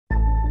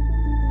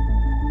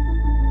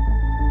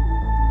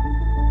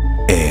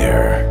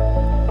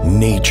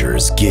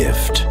Nature's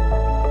gift.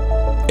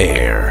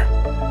 Air.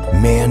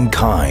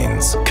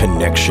 Mankind's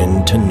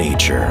connection to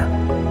nature.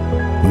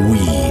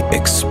 We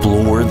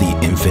explore the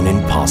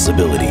infinite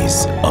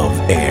possibilities of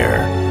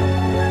air,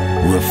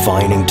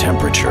 refining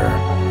temperature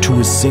to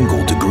a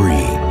single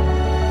degree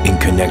in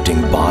connecting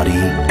body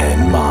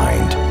and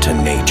mind to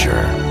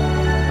nature.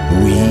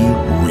 We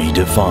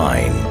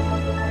redefine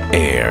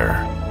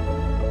air.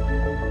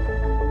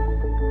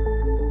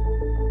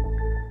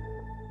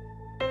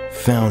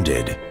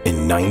 Founded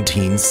in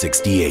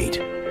 1968,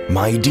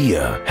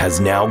 Midea has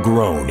now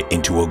grown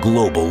into a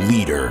global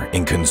leader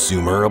in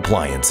consumer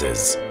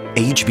appliances,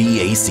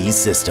 HVAC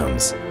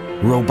systems,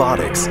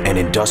 robotics and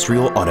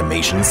industrial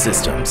automation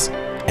systems,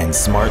 and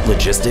smart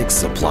logistics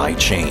supply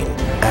chain.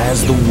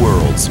 As the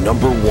world's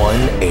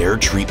 #1 air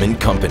treatment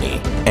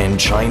company and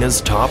China's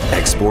top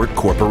export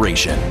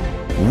corporation,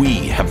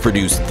 we have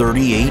produced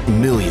 38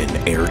 million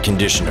air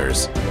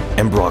conditioners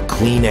and brought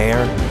clean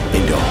air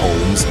into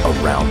homes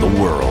around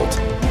the world.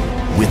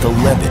 With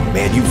 11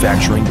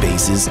 manufacturing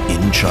bases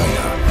in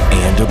China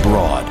and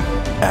abroad,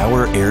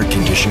 our air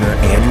conditioner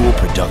annual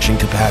production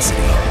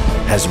capacity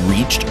has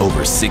reached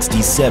over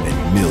 67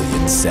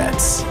 million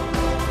sets.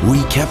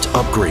 We kept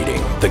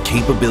upgrading the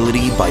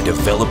capability by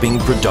developing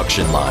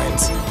production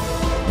lines,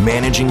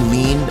 managing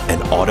lean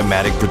and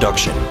automatic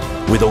production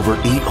with over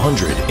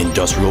 800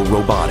 industrial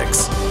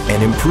robotics,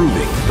 and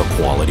improving the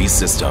quality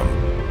system.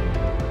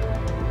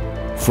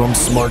 From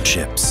smart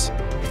chips,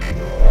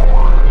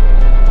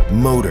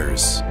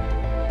 motors,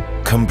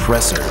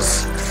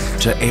 compressors,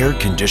 to air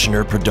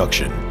conditioner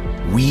production,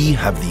 we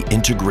have the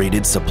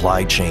integrated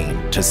supply chain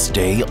to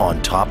stay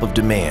on top of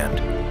demand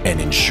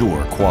and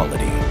ensure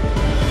quality.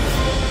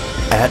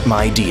 At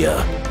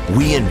Midea,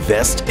 we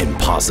invest in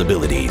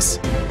possibilities,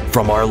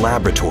 from our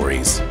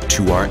laboratories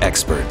to our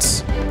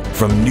experts,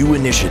 from new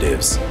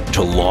initiatives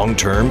to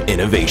long-term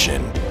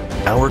innovation.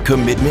 Our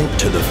commitment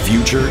to the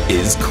future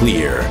is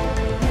clear.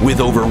 With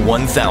over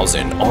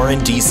 1,000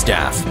 R&D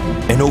staff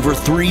and over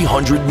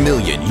 300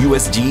 million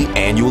USD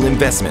annual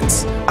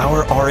investments,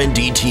 our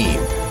R&D team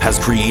has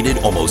created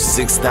almost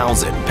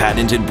 6,000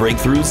 patented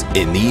breakthroughs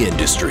in the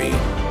industry.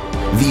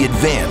 The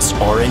advanced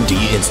R&D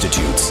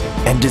institutes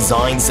and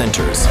design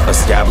centers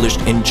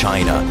established in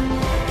China,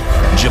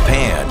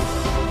 Japan,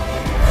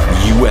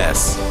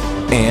 US,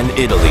 and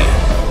Italy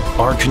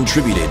are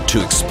contributed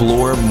to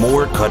explore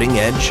more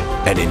cutting-edge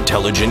and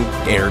intelligent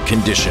air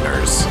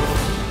conditioners.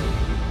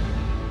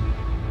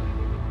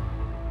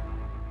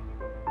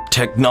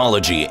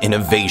 Technology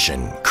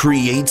innovation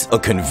creates a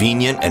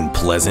convenient and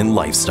pleasant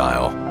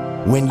lifestyle.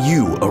 When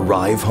you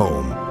arrive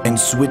home and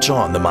switch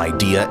on the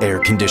Midea air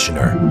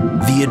conditioner,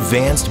 the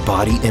advanced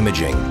body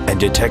imaging and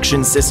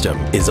detection system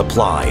is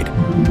applied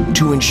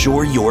to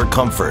ensure your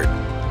comfort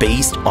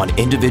based on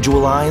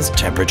individualized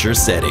temperature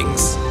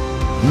settings.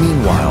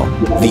 Meanwhile,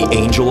 the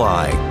Angel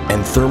Eye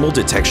and thermal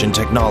detection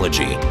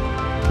technology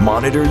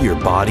monitor your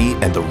body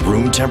and the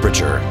room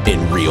temperature in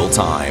real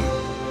time,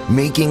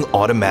 making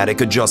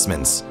automatic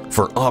adjustments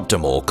for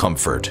optimal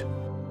comfort.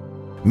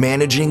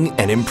 Managing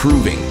and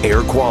improving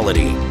air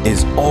quality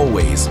is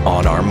always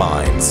on our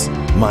minds.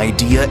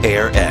 Midea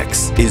Air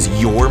X is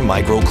your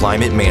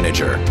microclimate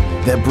manager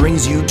that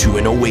brings you to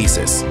an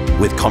oasis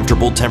with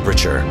comfortable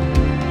temperature,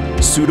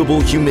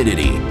 suitable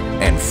humidity,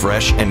 and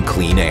fresh and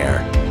clean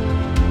air.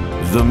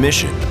 The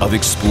mission of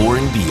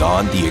exploring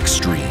beyond the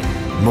extreme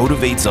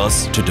motivates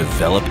us to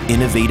develop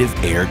innovative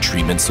air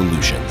treatment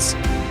solutions,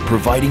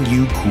 providing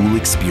you cool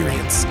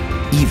experience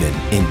even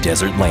in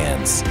desert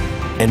lands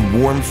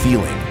and warm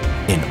feeling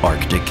in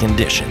Arctic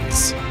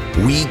conditions.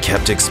 We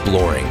kept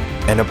exploring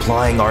and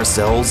applying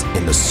ourselves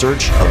in the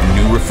search of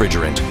new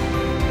refrigerant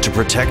to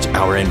protect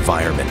our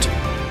environment.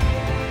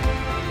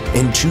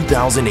 In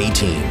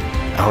 2018,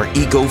 our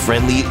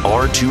eco-friendly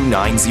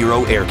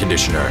R290 air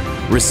conditioner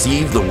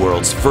received the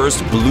world's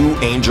first Blue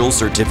Angel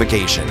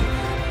certification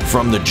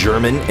from the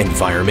German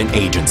Environment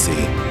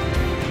Agency.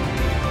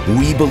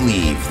 We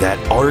believe that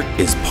art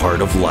is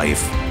part of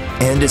life,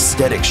 and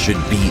aesthetics should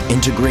be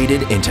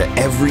integrated into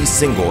every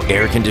single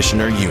air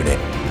conditioner unit.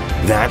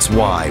 That's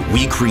why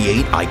we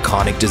create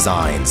iconic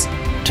designs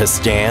to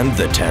stand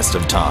the test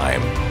of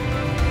time.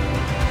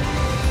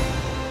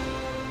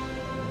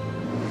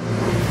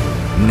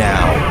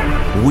 Now,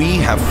 we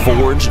have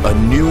forged a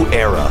new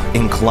era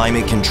in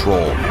climate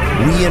control.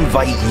 We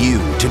invite you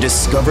to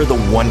discover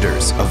the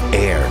wonders of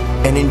air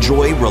and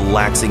enjoy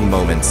relaxing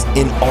moments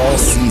in all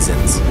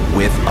seasons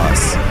with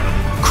us,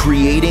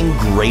 creating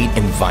great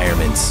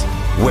environments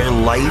where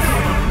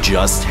life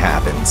just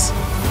happens.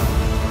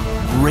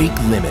 Break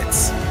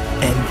limits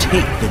and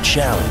take the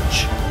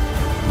challenge.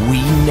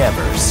 We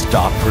never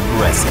stop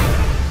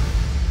progressing.